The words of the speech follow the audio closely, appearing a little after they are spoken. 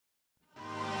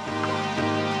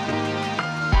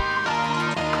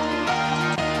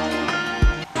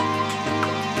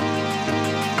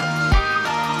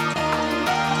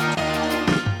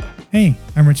Hey,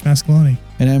 I'm Rich Mascaloni,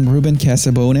 And I'm Ruben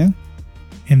Casabona.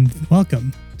 and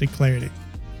welcome to Clarity,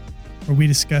 where we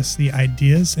discuss the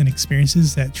ideas and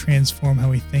experiences that transform how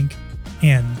we think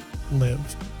and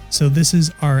live. So this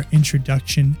is our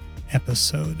introduction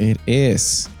episode. It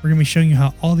is. We're going to be showing you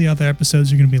how all the other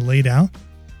episodes are going to be laid out.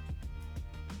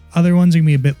 Other ones are going to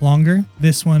be a bit longer.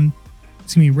 This one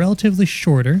is going to be relatively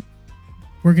shorter.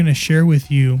 We're going to share with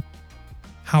you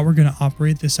how we're going to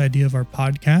operate this idea of our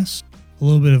podcast, a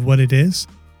little bit of what it is.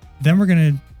 Then we're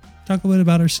going to talk a little bit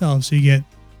about ourselves so you get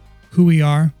who we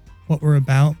are, what we're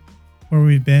about, where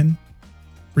we've been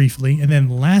briefly. And then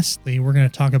lastly, we're going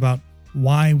to talk about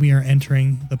why we are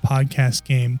entering the podcast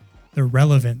game, the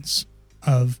relevance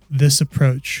of this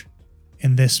approach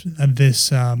and this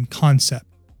concept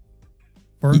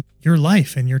for your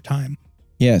life and your time.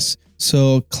 Yes.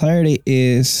 So Clarity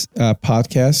is a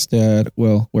podcast that,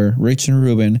 where Rich and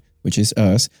Ruben, which is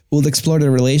us, will explore the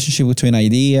relationship between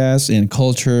ideas and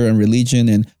culture and religion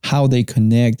and how they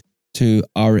connect to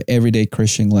our everyday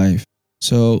Christian life.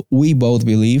 So we both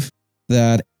believe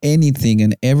that anything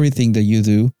and everything that you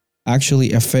do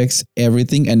actually affects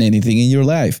everything and anything in your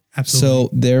life. Absolutely. So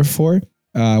therefore,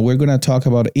 we're going to talk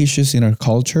about issues in our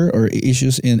culture or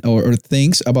issues in or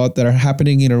things about that are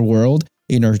happening in our world,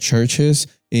 in our churches,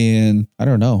 in, I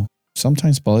don't know,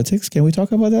 sometimes politics. Can we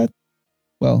talk about that?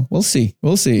 Well, we'll see.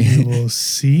 We'll see. We'll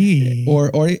see.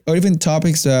 or even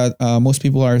topics that most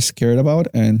people are scared about.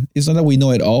 And it's not that we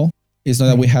know it all. It's not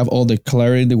that we have all the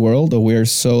clarity in the world, or we're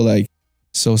so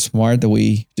smart that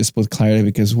we just put clarity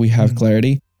because we have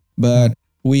clarity. But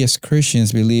we as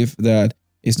Christians believe that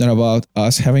it's not about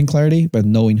us having clarity, but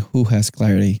knowing who has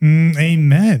clarity.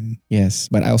 Amen. Yes,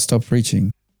 but I'll stop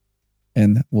preaching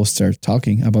and we'll start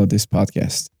talking about this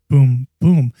podcast. Boom,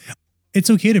 boom. It's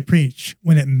okay to preach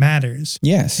when it matters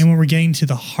Yes, and when we're getting to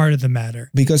the heart of the matter.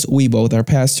 because we both are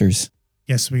pastors.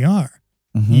 Yes, we are.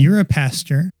 Mhm. You're a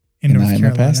pastor in And North I'm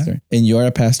Carolina. a pastor. And you're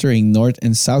a pastor in North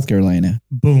and South Carolina.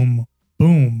 Boom,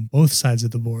 boom, both sides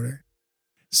of the border.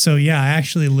 So yeah, I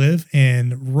actually live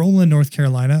in Roland, North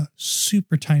Carolina,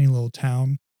 super tiny little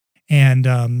town.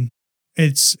 And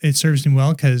it serves me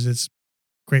well because it's a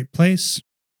great place.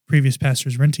 Previous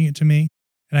pastors renting it to me.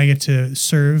 And I get to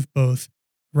serve both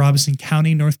Robeson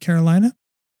County, North Carolina,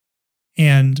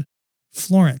 and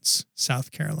Florence,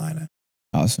 South Carolina.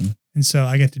 Awesome. And so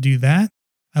I get to do that.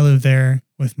 I live there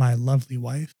with my lovely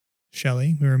wife,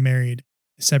 Shelly. We were married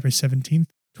December 17th,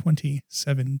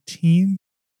 2017.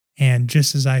 And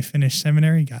just as I finished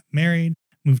seminary, got married,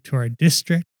 moved to our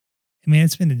district. And man,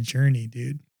 it's been a journey,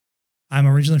 dude. I'm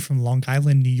originally from Long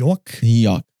Island, New York.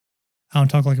 Yuck. I don't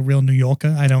talk like a real New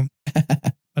Yorker. I don't,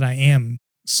 but I am.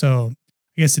 So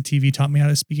I guess the TV taught me how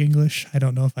to speak English. I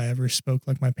don't know if I ever spoke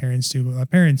like my parents do, but my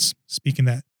parents speak in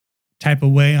that type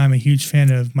of way. I'm a huge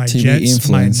fan of my TV Jets,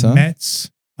 influence, my huh? Mets,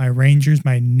 my Rangers,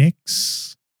 my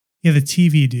Knicks. Yeah, the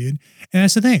TV, dude. And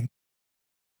that's the thing.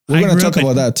 We're I going to grew talk up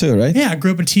about that too, right? Yeah, I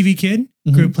grew up a TV kid,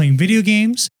 grew up playing video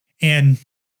games, and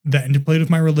that interplayed with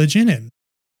my religion. And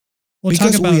we'll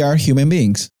Because talk about we are human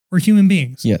beings. we're human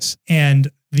beings. Yes. And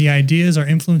the ideas, our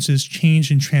influences change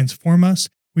and transform us.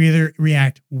 We either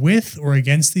react with or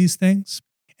against these things.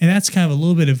 And that's kind of a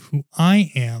little bit of who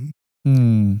I am.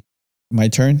 My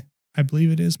turn. I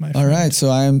believe it is my All friend. right. So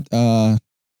I'm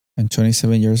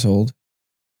 27 years old.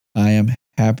 I am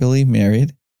happily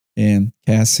married. And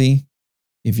Cassie,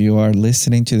 if you are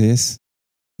listening to this,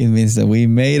 it means that we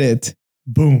made it.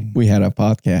 Boom. We had a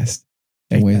podcast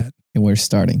Take and that. we're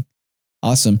starting.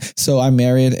 Awesome. So I'm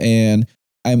married and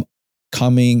I'm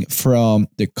coming from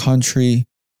the country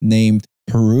named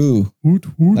Peru. Woot,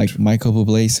 woot. Like Michael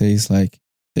Bublé says, like,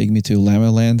 take me to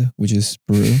Llama Land, which is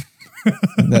Peru.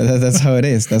 That's how it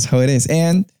is. That's how it is.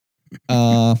 And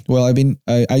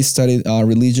I studied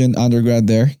religion undergrad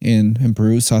there in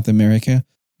Peru, South America.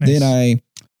 Nice. Then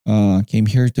I came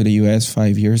here to the US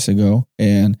 5 years ago,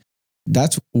 and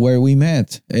that's where we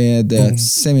met at the Boom.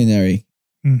 seminary,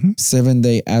 Mhm.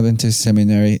 7-Day Adventist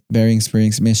Seminary, Bering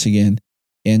Springs, Michigan,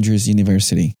 Andrews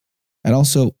University. And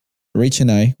also, Rich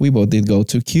and I, we both did go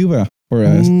to Cuba for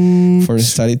a Oops.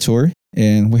 study tour,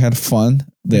 and we had fun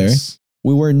there. Yes,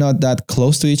 We were not that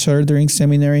close to each other during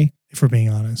seminary, if we're being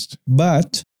honest.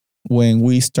 but when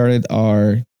we started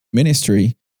our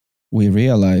ministry, we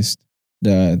realized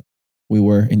that we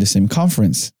were in the same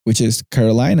conference, which is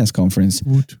Carolina's conference.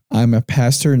 Woot. I'm a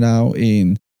pastor now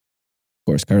in, of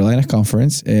course, Carolina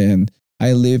Conference, and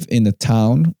I live in a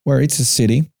town where it's a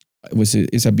city.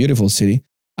 It's a beautiful city,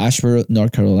 Asheboro,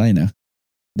 North Carolina,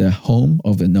 the home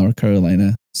of the North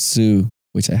Carolina Zoo,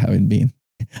 which I haven't been.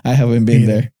 I haven't been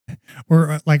there.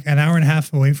 We're like an hour and a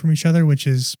half away from each other, which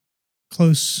is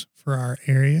close for our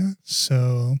area.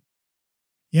 So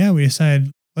yeah, we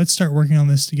decided let's start working on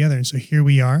this together. And so here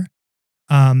we are.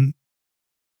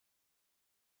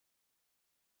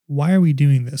 Why are we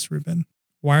doing this, Ruben?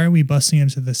 Why are we busting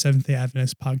into the Seventh-day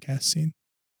Adventist podcast scene?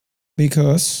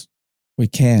 Because we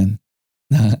can.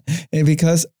 And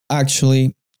because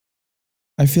actually,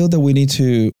 I feel that we need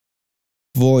to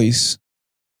voice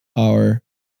our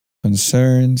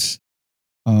concerns,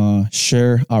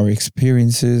 share our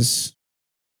experiences,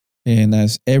 and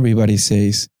as everybody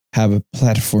says, have a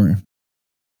platform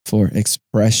for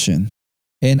expression.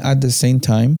 And at the same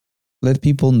time, let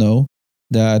people know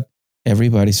that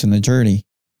everybody's on a journey.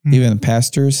 Even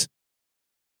pastors.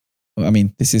 I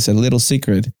mean, this is a little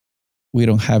secret. We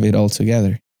don't have it all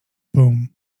together.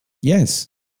 Boom. Yes.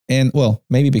 And well,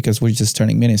 maybe because we're just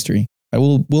starting ministry.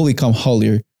 We'll become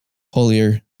holier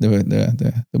the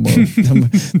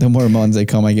more months they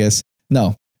come, I guess.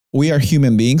 No, we are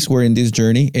human beings. We're in this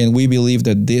journey, and we believe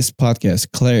that this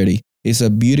podcast, Clarity, is a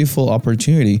beautiful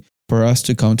opportunity for us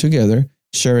to come together,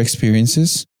 share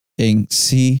experiences, and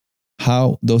see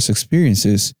how those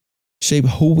experiences shape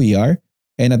who we are,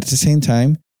 and at the same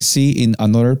time, see in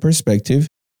another perspective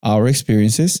our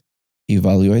experiences,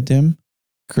 evaluate them,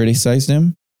 criticize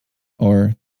them,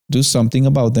 or do something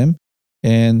about them.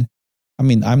 And I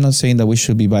mean, I'm not saying that we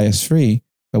should be bias free,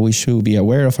 but we should be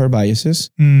aware of our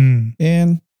biases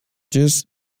and just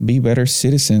be better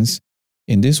citizens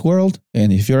in this world.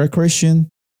 And if you're a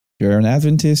Christian, you're an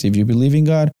Adventist, if you believe in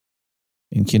God,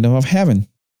 in Kingdom of Heaven.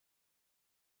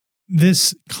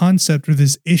 This concept or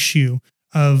this issue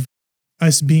of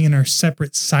us being in our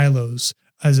separate silos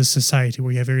as a society,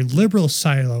 where you have a liberal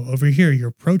silo over here,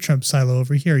 your pro-Trump silo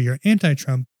over here, your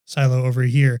anti-Trump silo over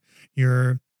here,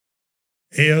 your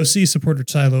AOC supporter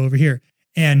silo over here.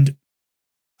 And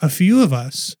a few of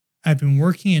us have been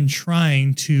working and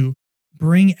trying to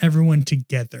bring everyone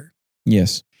together.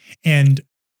 Yes. And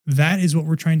that is what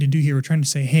we're trying to do here. We're trying to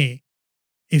say, hey,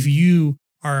 if you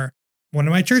are one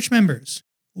of my church members,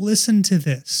 listen to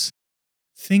this.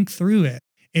 Think through it.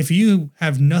 If you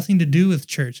have nothing to do with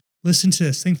church, listen to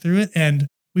this, think through it. And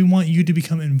we want you to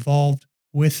become involved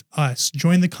with us.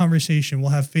 Join the conversation.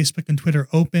 We'll have Facebook and Twitter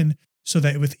open so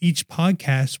that with each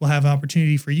podcast, we'll have an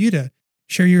opportunity for you to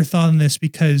share your thought on this,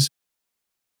 because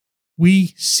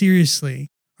we seriously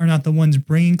are not the ones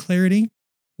bringing clarity.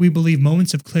 We believe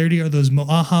moments of clarity are those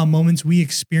aha moments we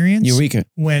experience Eureka.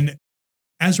 when,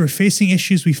 as we're facing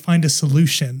issues, we find a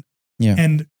solution. Yeah.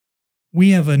 And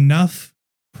we have enough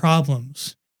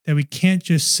problems that we can't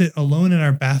just sit alone in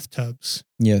our bathtubs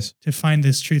Yes. to find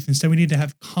this truth. Instead, we need to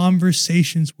have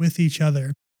conversations with each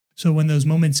other. So when those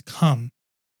moments come,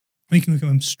 we can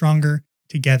become stronger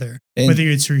together, And whether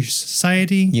it's for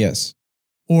society yes.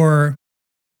 or,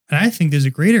 and I think there's a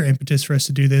greater impetus for us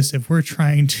to do this if we're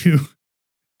trying to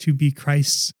be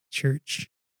Christ's church.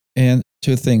 And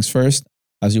two things. First,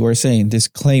 as you were saying,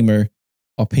 disclaimer,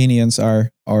 opinions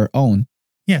are our own.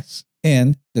 Yes.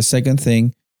 And the second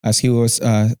thing, as you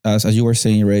were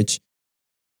saying, Rich,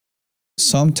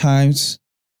 sometimes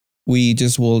we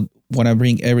just will want to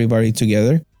bring everybody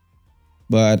together,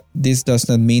 but this does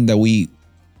not mean that we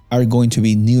are going to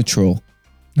be neutral.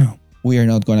 No. We are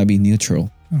not going to be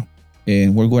neutral. No.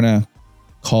 And we're going to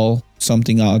call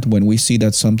something out when we see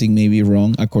that something may be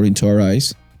wrong according to our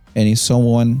eyes. And if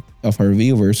someone of our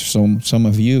viewers, some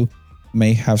of you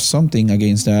may have something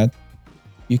against that,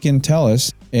 you can tell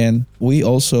us. And we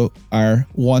also are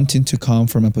wanting to come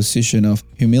from a position of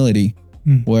humility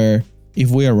where if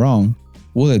we are wrong,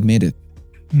 we'll admit it.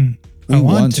 We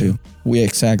want to. We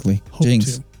exactly. Hope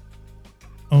Jinx. to.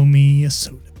 Owe me a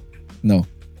soda. No,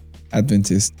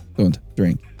 Adventists don't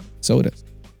drink sodas.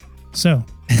 So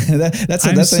that's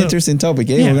an interesting topic.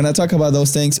 Eh? Yeah. We're gonna talk about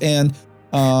those things, and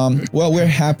well, we're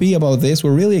happy about this.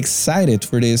 We're really excited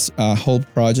for this whole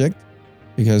project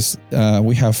because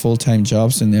we have full-time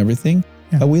jobs and everything.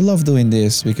 Yeah. But we love doing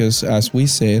this because, as we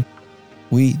said,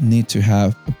 we need to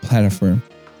have a platform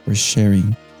for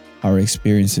sharing our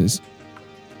experiences.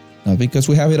 Not because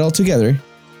we have it all together,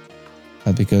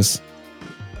 but because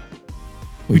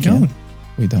we don't.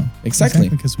 We don't. Exactly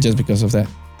just because of that.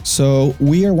 So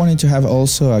we are wanting to have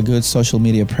also a good social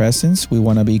media presence. We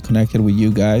want to be connected with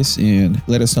you guys and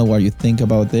let us know what you think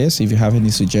about this. If you have any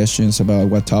suggestions about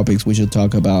what topics we should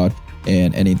talk about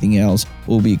and anything else,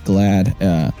 we'll be glad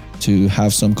to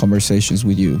have some conversations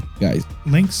with you guys.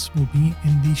 Links will be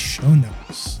in the show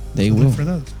notes. They will. Look for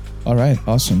those. All right.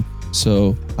 Awesome.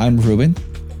 So I'm Ruben.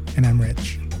 And I'm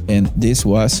Rich. And this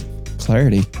was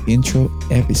Clarity Intro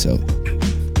Episode.